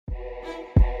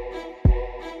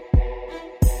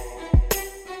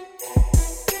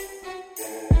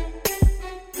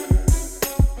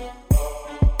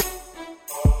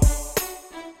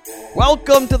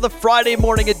Welcome to the Friday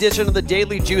morning edition of the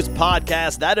Daily Juice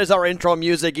Podcast. That is our intro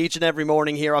music each and every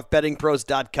morning here off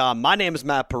bettingpros.com. My name is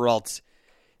Matt Perrault,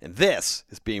 and this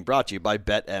is being brought to you by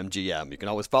BetMGM. You can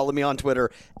always follow me on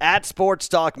Twitter at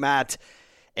SportsTalkMatt.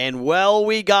 And well,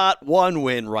 we got one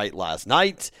win right last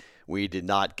night. We did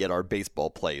not get our baseball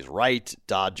plays right.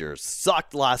 Dodgers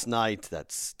sucked last night.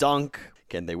 That stunk.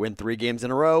 Can they win 3 games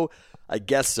in a row? I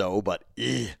guess so, but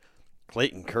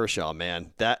Clayton Kershaw,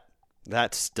 man, that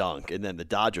stunk. And then the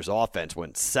Dodgers offense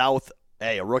went south.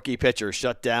 Hey, a rookie pitcher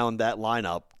shut down that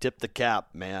lineup. Tipped the cap,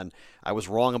 man. I was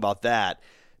wrong about that.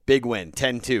 Big win,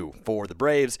 10-2 for the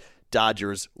Braves.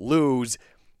 Dodgers lose.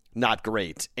 Not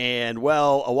great. And,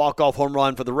 well, a walk-off home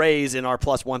run for the Rays in our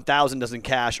plus 1,000 doesn't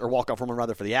cash, or walk-off home run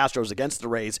rather for the Astros against the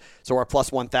Rays, so our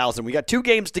plus 1,000. We got 2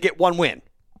 games to get 1 win.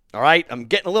 All right? I'm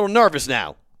getting a little nervous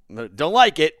now. Don't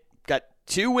like it. Got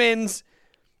 2 wins.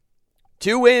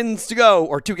 2 wins to go,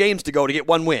 or 2 games to go to get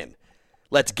 1 win.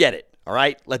 Let's get it. All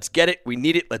right? Let's get it. We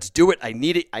need it. Let's do it. I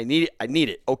need it. I need it. I need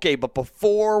it. Okay, but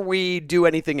before we do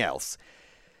anything else,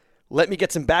 let me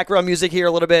get some background music here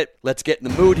a little bit. Let's get in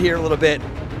the mood here a little bit.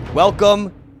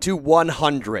 Welcome to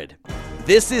 100.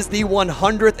 This is the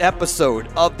 100th episode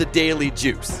of the Daily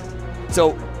Juice.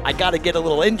 So I got to get a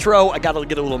little intro. I got to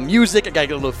get a little music. I got to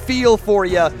get a little feel for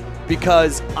you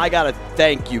because I got to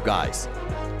thank you guys.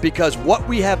 Because what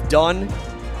we have done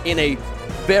in a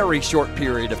very short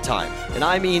period of time, and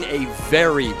I mean a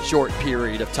very short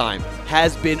period of time,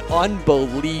 has been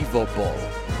unbelievable.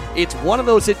 It's one of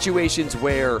those situations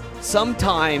where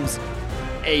sometimes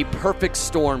a perfect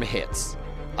storm hits.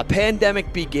 A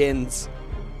pandemic begins,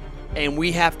 and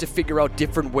we have to figure out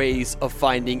different ways of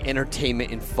finding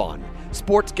entertainment and fun.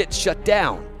 Sports get shut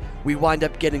down. We wind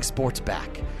up getting sports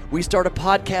back. We start a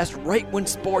podcast right when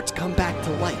sports come back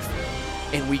to life.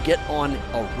 And we get on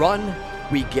a run,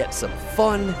 we get some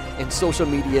fun, and social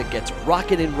media gets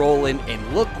rocking and rolling,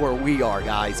 and look where we are,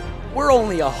 guys. We're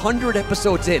only 100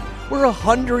 episodes in. We're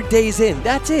 100 days in.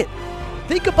 That's it.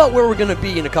 Think about where we're going to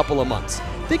be in a couple of months.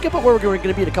 Think about where we're going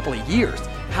to be in a couple of years.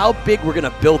 How big we're going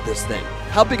to build this thing.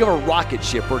 How big of a rocket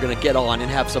ship we're going to get on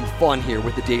and have some fun here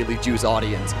with the Daily Juice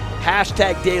audience.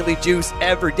 Hashtag Daily Juice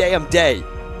every damn day,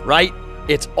 right?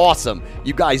 It's awesome.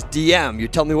 You guys DM. You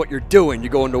tell me what you're doing.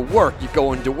 You're going to work. You're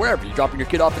going to wherever. You're dropping your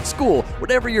kid off at school.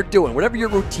 Whatever you're doing. Whatever your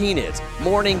routine is.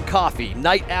 Morning coffee.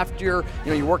 Night after,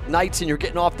 you work nights and you're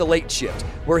getting off the late shift.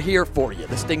 We're here for you.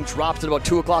 This thing drops at about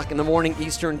 2 o'clock in the morning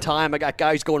Eastern time. I got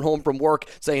guys going home from work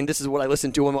saying this is what I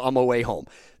listen to on my way home.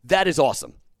 That is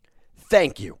awesome.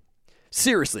 Thank you.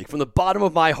 Seriously, from the bottom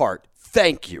of my heart,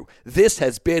 thank you. This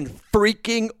has been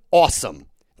freaking awesome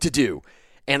to do.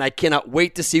 And I cannot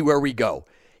wait to see where we go.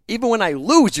 Even when I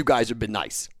lose, you guys have been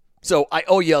nice. So I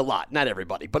owe you a lot. Not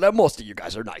everybody, but most of you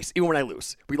guys are nice. Even when I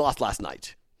lose. We lost last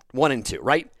night. 1-2,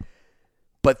 right?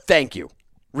 But thank you.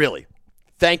 Really.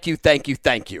 Thank you, thank you,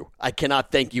 thank you. I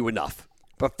cannot thank you enough.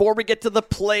 Before we get to the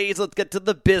plays, let's get to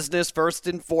the business first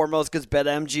and foremost, because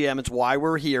BetMGM, it's why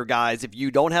we're here, guys. If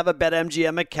you don't have a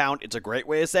BetMGM account, it's a great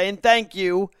way of saying thank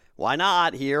you. Why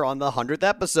not here on the 100th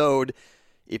episode?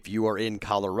 If you are in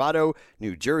Colorado,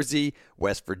 New Jersey,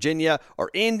 West Virginia, or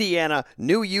Indiana,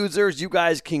 new users, you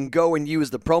guys can go and use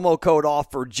the promo code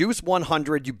offer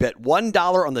JUICE100. You bet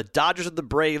 $1 on the Dodgers or the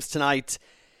Braves tonight.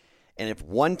 And if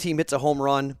one team hits a home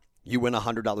run, you win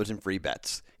 $100 in free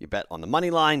bets. You bet on the money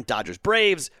line, Dodgers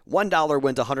Braves, $1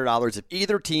 wins $100 if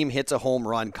either team hits a home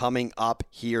run coming up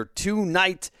here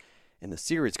tonight. And the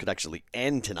series could actually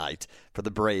end tonight for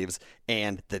the Braves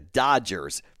and the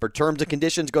Dodgers. For terms and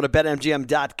conditions, go to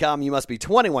BetMGM.com. You must be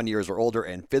 21 years or older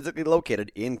and physically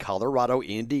located in Colorado,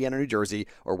 Indiana, New Jersey,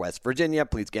 or West Virginia.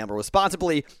 Please gamble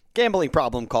responsibly. Gambling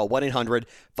problem, call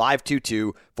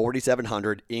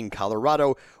 1-800-522-4700 in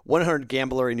Colorado,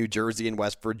 1-800-GAMBLER in New Jersey and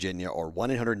West Virginia, or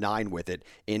 1-800-9-WITH-IT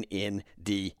in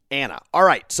Indiana. All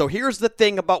right, so here's the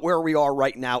thing about where we are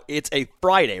right now. It's a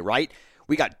Friday, right?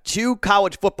 We got 2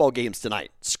 college football games tonight.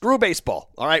 Screw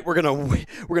baseball. All right, we're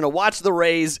gonna watch the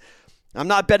Rays. I'm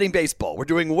not betting baseball. We're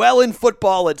doing well in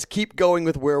football. Let's keep going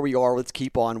with where we are. Let's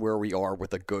keep on where we are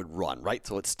with a good run, right?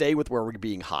 So let's stay with where we're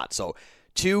being hot. So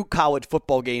 2 college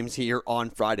football games here on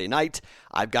Friday night.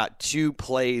 I've got 2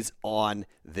 plays on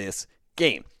this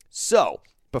game. So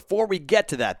before we get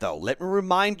to that, though, let me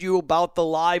remind you about the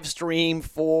live stream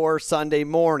for Sunday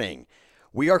morning.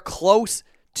 We are close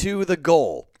to the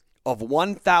goal of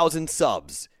 1,000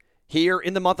 subs here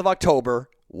in the month of October.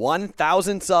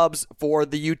 1,000 subs for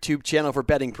the YouTube channel for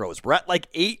Betting Pros. We're at like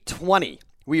 820.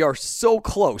 We are so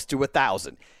close to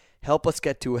 1,000. Help us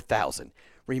get to 1,000.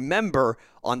 Remember,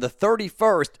 on the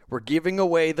 31st, we're giving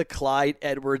away the Clyde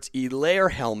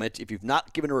Edwards-Helaire helmet. If you've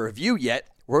not given a review yet,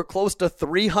 We're close to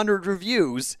 300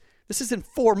 reviews. This is in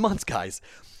 4 months, guys.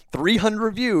 300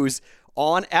 reviews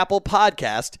on Apple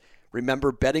Podcast.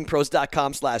 Remember,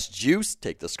 bettingpros.com/juice.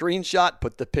 Take the screenshot,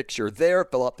 put the picture there,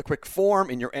 fill out the quick form,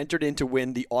 and you're entered in to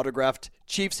win the autographed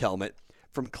Chiefs helmet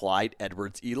from Clyde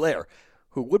Edwards-Helaire,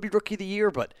 who would be Rookie of the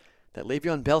Year, but that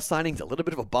Le'Veon Bell signing's a little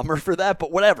bit of a bummer for that,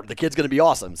 but whatever. The kid's going to be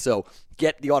awesome. So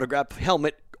get the autographed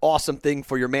helmet. Awesome thing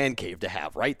for your man cave to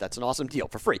have, right? That's an awesome deal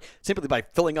for free. Simply by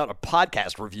filling out a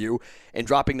podcast review and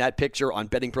dropping that picture on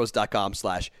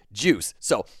bettingpros.com/juice.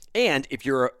 So, and if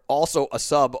you're also a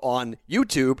sub on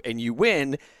YouTube and you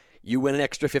win an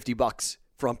extra $50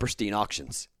 from Pristine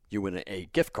Auctions. You win a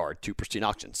gift card to Pristine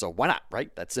Auctions. So why not,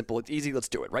 right? That's simple. It's easy. Let's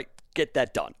do it, right? Get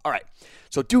that done. All right.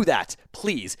 So do that,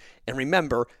 please. And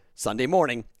remember, Sunday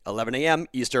morning, 11 a.m.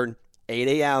 Eastern, 8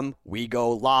 a.m., we go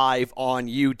live on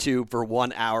YouTube for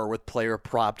 1 hour with player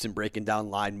props and breaking down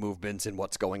line movements and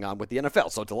what's going on with the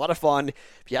NFL. So it's a lot of fun.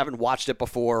 If you haven't watched it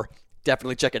before,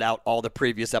 definitely check it out. All the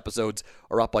previous episodes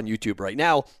are up on YouTube right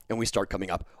now, and we start coming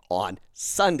up on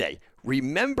Sunday.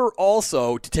 Remember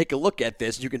also to take a look at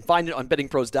this. You can find it on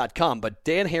bettingpros.com, but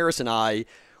Dan Harris and I,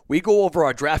 we go over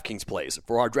our DraftKings plays.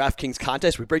 For our DraftKings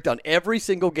contest, we break down every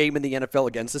single game in the NFL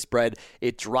against the spread.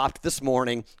 It dropped this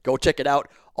morning. Go check it out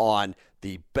on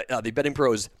the Betting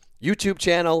Pros YouTube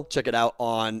channel. Check it out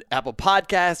on Apple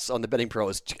Podcasts, on the Betting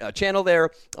Pros channel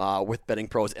there, with Betting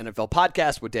Pros NFL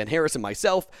Podcast with Dan Harris and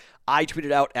myself. I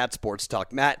tweeted out at Sports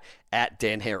Talk Matt, at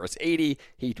Dan Harris 80.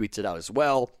 He tweets it out as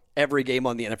well. Every game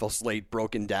on the NFL slate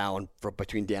broken down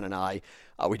between Dan and I.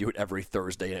 We do it every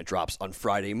Thursday, and it drops on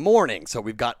Friday morning. So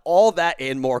we've got all that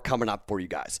and more coming up for you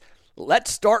guys.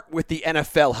 Let's start with the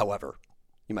NFL, however.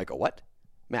 You might go, what?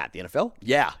 Matt, the NFL?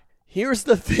 Yeah. Here's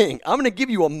the thing. I'm going to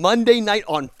give you a Monday night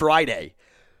on Friday.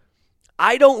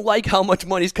 I don't like how much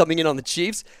money's coming in on the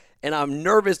Chiefs, and I'm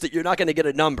nervous that you're not going to get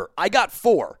a number. I got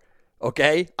 4,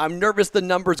 okay? I'm nervous the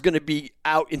number's going to be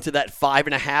out into that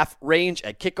 5.5 range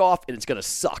at kickoff, and it's going to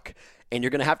suck. And you're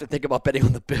going to have to think about betting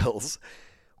on the Bills.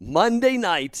 Monday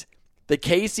night, the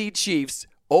KC Chiefs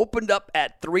opened up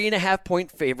at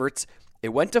 3.5-point favorites. It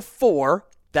went to 4.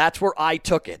 That's where I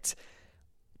took it.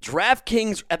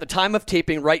 DraftKings, at the time of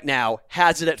taping right now,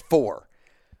 has it at 4.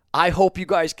 I hope you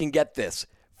guys can get this.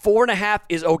 4.5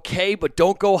 is okay, but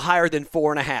don't go higher than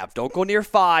 4.5. Don't go near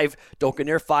 5. Don't go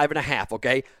near 5.5,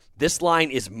 okay? This line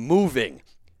is moving.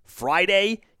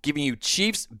 Friday, giving you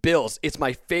Chiefs, Bills. It's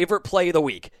my favorite play of the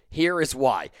week. Here is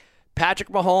why. Patrick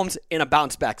Mahomes in a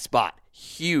bounce-back spot.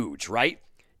 Huge, right?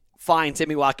 Fine,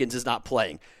 Sammy Watkins is not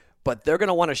playing. But they're going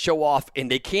to want to show off,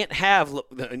 and they can't have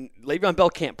 – Le'Veon Bell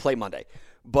can't play Monday.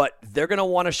 But they're going to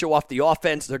want to show off the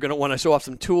offense. They're going to want to show off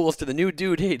some tools to the new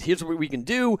dude. Hey, here's what we can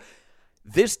do.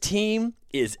 This team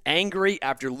is angry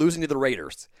after losing to the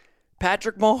Raiders.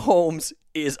 Patrick Mahomes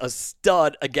is a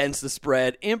stud against the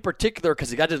spread, in particular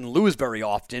because the guy doesn't lose very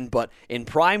often. But in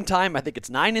prime time, I think it's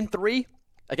 9-3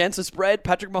 against the spread.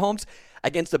 Patrick Mahomes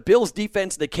against the Bills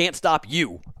defense, they can't stop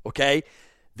you, okay?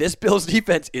 This Bills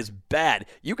defense is bad.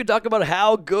 You can talk about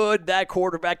how good that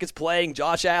quarterback is playing.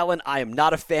 Josh Allen, I am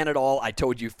not a fan at all. I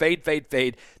told you, fade, fade,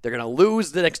 fade. They're going to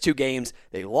lose the next 2 games.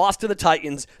 They lost to the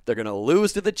Titans. They're going to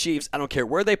lose to the Chiefs. I don't care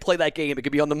where they play that game. It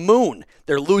could be on the moon.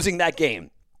 They're losing that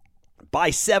game by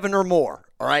 7 or more,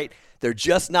 all right? They're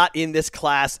just not in this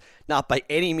class, not by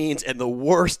any means. And the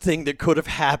worst thing that could have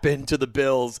happened to the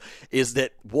Bills is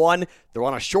that, one, they're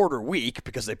on a shorter week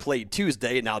because they played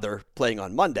Tuesday and now they're playing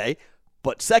on Monday.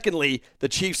 But secondly, the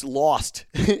Chiefs lost.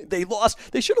 They lost.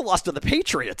 They should have lost to the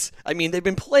Patriots. I mean, they've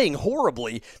been playing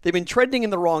horribly. They've been trending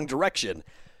in the wrong direction.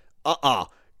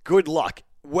 Good luck.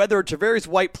 Whether Tavares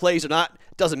White plays or not,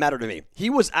 doesn't matter to me.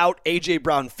 He was out. A.J.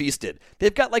 Brown feasted.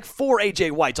 They've got like 4 A.J.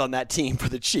 Whites on that team for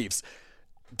the Chiefs.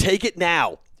 Take it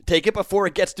now. Take it before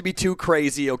it gets to be too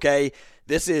crazy, okay?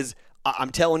 This is,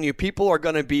 I'm telling you, people are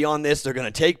going to be on this. They're going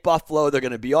to take Buffalo. They're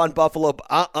going to be on Buffalo.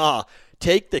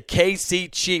 Take the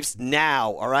KC Chiefs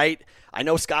now, all right? I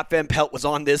know Scott Van Pelt was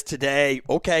on this today.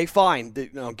 Okay, fine.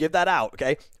 Give that out,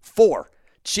 okay? 4.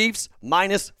 Chiefs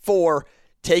 -4.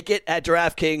 Take it at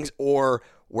DraftKings or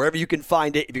wherever you can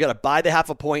find it. If you got to buy the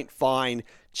 0.5 point, fine.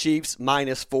 Chiefs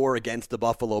 -4 against the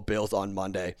Buffalo Bills on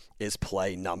Monday is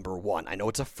play number 1. I know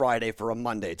it's a Friday for a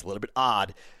Monday. It's a little bit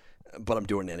odd, but I'm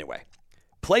doing it anyway.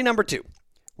 Play number 2.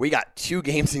 We got 2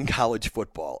 games in college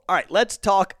football. All right, let's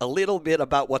talk a little bit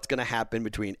about what's going to happen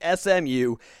between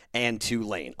SMU and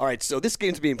Tulane. All right, so this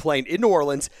game's being played in New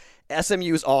Orleans.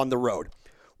 SMU's on the road.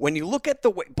 When you look at the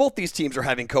way both these teams are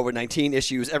having COVID-19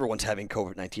 issues, everyone's having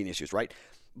COVID-19 issues, right?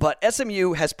 But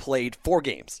SMU has played 4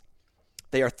 games.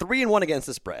 They are 3-1 against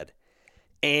the spread,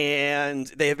 and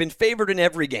they have been favored in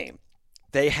every game.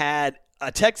 They had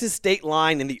a Texas State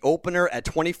line in the opener at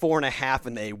 24.5,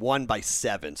 and they won by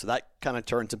 7. So that kind of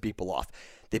turned some people off.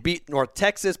 They beat North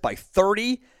Texas by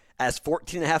 30 as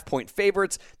 14.5-point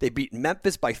favorites. They beat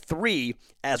Memphis by 3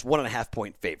 as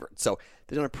 1.5-point favorites. So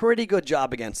they've done a pretty good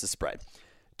job against the spread.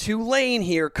 Tulane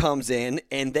here comes in,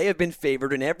 and they have been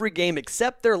favored in every game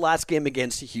except their last game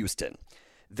against Houston.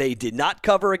 They did not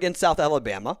cover against South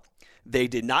Alabama. They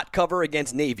did not cover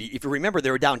against Navy. If you remember,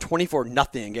 they were down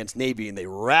 24-0 against Navy, and they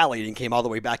rallied and came all the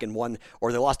way back and won,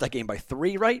 or they lost that game by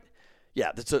 3, right?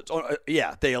 Yeah,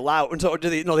 they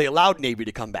allowed Navy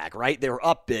to come back, right? They were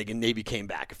up big, and Navy came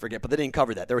back. I forget, but they didn't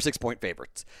cover that. They were 6-point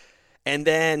favorites. And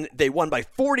then they won by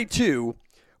 42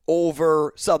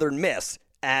 over Southern Miss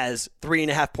as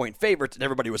 3.5-point favorites, and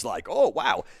everybody was like, oh,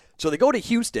 wow. So they go to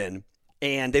Houston,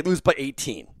 and they lose by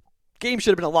 18. Game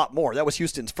should have been a lot more. That was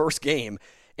Houston's first game,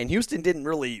 and Houston didn't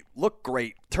really look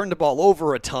great, turned the ball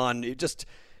over a ton.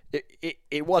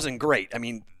 It wasn't great. I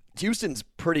mean, Houston's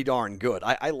pretty darn good.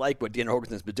 I like what Deanna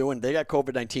Hogan's been doing. They got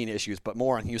COVID-19 issues, but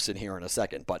more on Houston here in a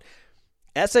second. But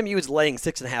SMU is laying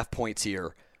 6.5 points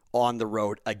here on the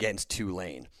road against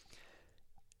Tulane.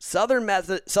 Southern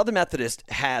Methodist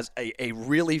has a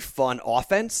really fun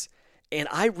offense, and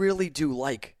I really do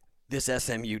like this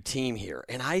SMU team here.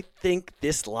 And I think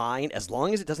this line, as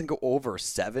long as it doesn't go over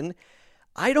 7,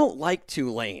 I don't like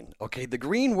Tulane. Okay, the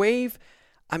Green Wave,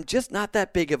 I'm just not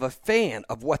that big of a fan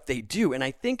of what they do. And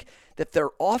I think that their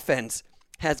offense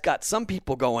has got some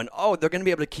people going, oh, they're going to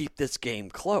be able to keep this game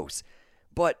close.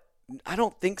 But I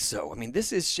don't think so. I mean,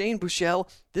 this is Shane Buechele.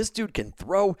 This dude can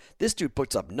throw. This dude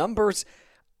puts up numbers.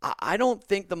 I don't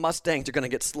think the Mustangs are going to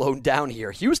get slowed down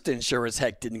here. Houston sure as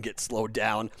heck didn't get slowed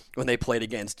down when they played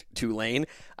against Tulane.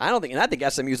 I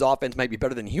think SMU's offense might be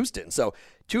better than Houston. So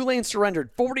Tulane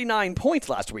surrendered 49 points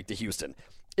last week to Houston.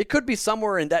 It could be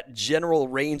somewhere in that general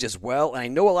range as well. And I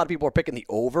know a lot of people are picking the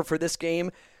over for this game.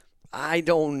 I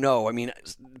don't know. I mean,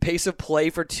 pace of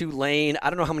play for Tulane. I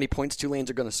don't know how many points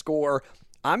Tulane's are going to score.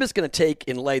 I'm just going to take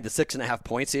and lay the 6.5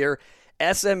 points here.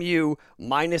 SMU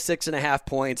minus 6.5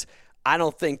 points. I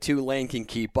don't think Tulane can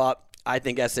keep up. I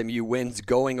think SMU wins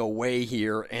going away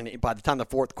here, and by the time the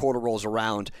fourth quarter rolls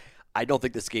around, I don't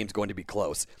think this game's going to be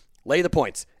close. Lay the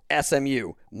points.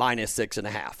 SMU minus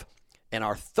 6.5. And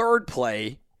our third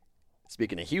play,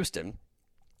 speaking of Houston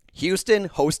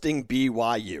hosting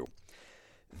BYU.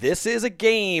 This is a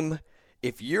game,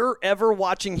 if you're ever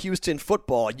watching Houston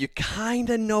football, you kind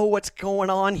of know what's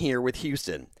going on here with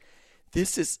Houston.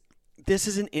 This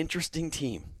is an interesting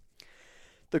team.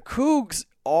 The Cougs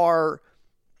are,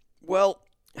 well,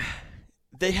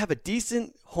 they have a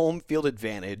decent home field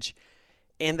advantage,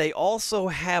 and they also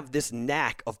have this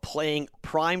knack of playing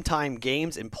primetime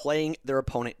games and playing their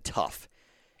opponent tough.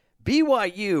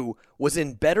 BYU was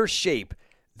in better shape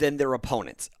than their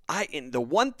opponents. And the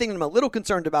one thing I'm a little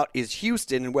concerned about is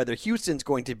Houston and whether Houston's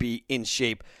going to be in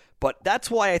shape, but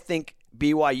that's why I think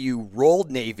BYU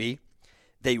rolled Navy,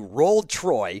 they rolled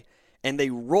Troy, and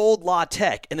they rolled La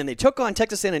Tech, and then they took on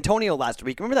Texas San Antonio last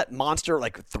week. Remember that monster,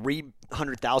 like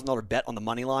 $300,000 bet on the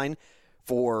money line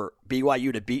for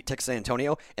BYU to beat Texas San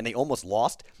Antonio, and they almost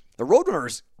lost? The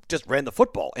Roadrunners just ran the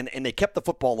football, and they kept the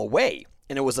football away,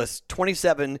 and it was a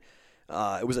 27-20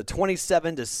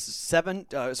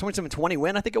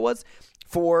 win, I think it was,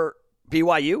 for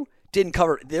BYU. Didn't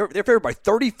cover. They're favored by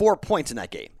 34 points in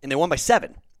that game, and they won by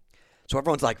 7. So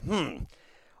everyone's like,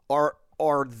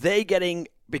 are they getting?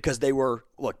 Because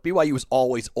BYU is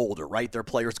always older, right? Their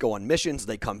players go on missions.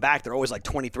 They come back. They're always like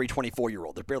 23,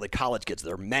 24-year-old. They're barely college kids.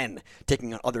 They're men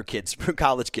taking on other kids,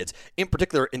 college kids. In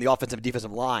particular, in the offensive and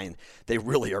defensive line, they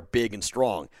really are big and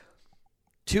strong.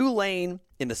 Tulane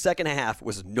in the second half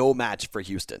was no match for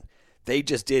Houston. They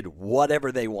just did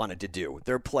whatever they wanted to do.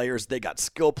 Their players, they got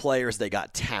skill players. They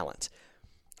got talent.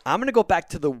 I'm going to go back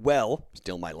to the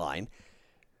still my line,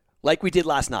 like we did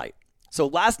last night. So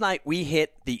last night we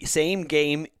hit the same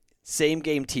game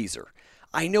teaser.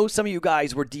 I know some of you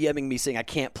guys were DMing me saying I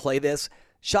can't play this.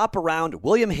 Shop around.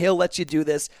 William Hill lets you do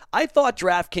this. I thought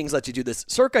DraftKings lets you do this.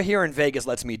 Circa here in Vegas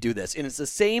lets me do this. And it's the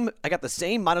same. I got the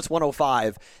same minus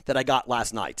 105 that I got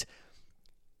last night.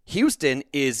 Houston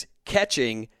is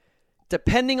catching,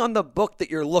 depending on the book that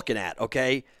you're looking at,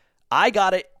 okay? I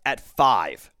got it at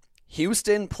 5.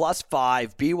 Houston plus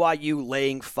 5, BYU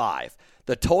laying 5.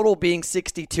 The total being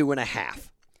 62.5.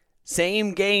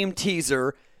 Same game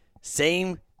teaser,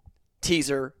 same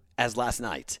teaser as last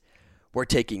night. We're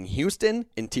taking Houston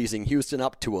and teasing Houston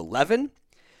up to 11,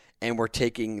 and we're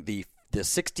taking the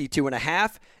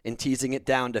 62.5 and teasing it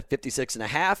down to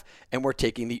 56.5, and we're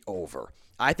taking the over.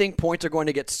 I think points are going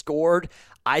to get scored.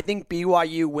 I think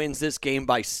BYU wins this game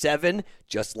by 7,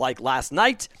 just like last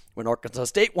night when Arkansas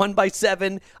State won by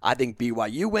 7. I think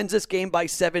BYU wins this game by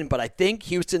 7, but I think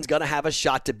Houston's going to have a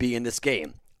shot to be in this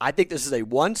game. I think this is a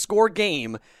one-score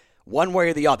game, one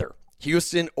way or the other,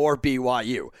 Houston or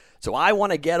BYU. So I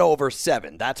want to get over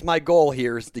 7. That's my goal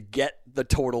here, is to get the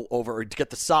total over, or to get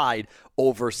the side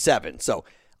over 7. So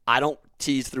I don't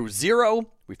tease through 0.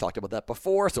 We've talked about that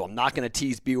before, so I'm not going to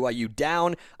tease BYU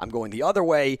down. I'm going the other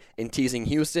way and teasing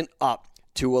Houston up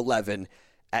to 11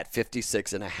 at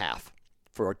 56.5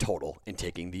 for a total and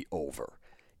taking the over.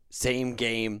 Same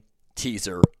game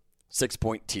teaser,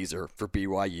 6-point teaser for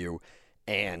BYU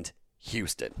and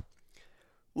Houston.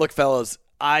 Look, fellas,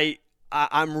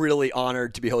 I'm really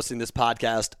honored to be hosting this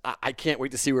podcast. I can't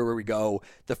wait to see where we go.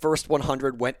 The first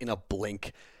 100 went in a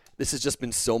blink. This has just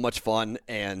been so much fun,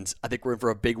 and I think we're in for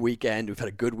a big weekend. We've had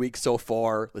a good week so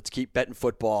far. Let's keep betting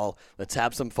football. Let's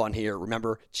have some fun here.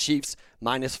 Remember, Chiefs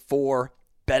 -4.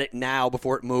 Bet it now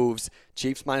before it moves.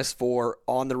 Chiefs -4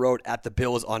 on the road at the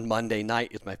Bills on Monday night.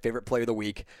 It's my favorite play of the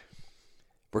week.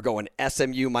 We're going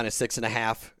SMU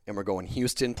 -6.5, and we're going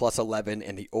Houston +11,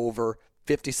 and the over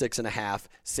 56.5.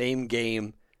 Same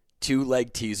game,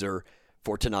 2-leg teaser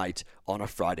for tonight on a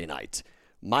Friday night.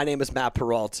 My name is Matt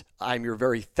Perrault. I'm your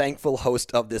very thankful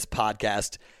host of this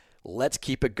podcast. Let's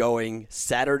keep it going.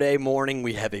 Saturday morning,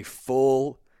 we have a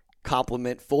full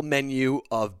complement, full menu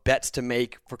of bets to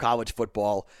make for college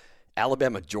football.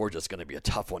 Alabama-Georgia is going to be a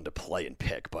tough one to play and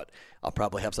pick, but I'll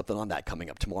probably have something on that coming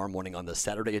up tomorrow morning on the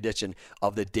Saturday edition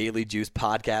of the Daily Juice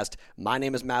podcast. My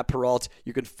name is Matt Perrault.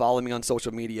 You can follow me on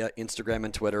social media, Instagram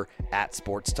and Twitter, at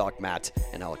SportsTalkMatt,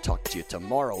 and I'll talk to you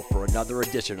tomorrow for another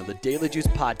edition of the Daily Juice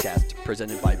podcast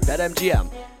presented by BetMGM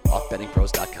off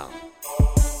BettingPros.com.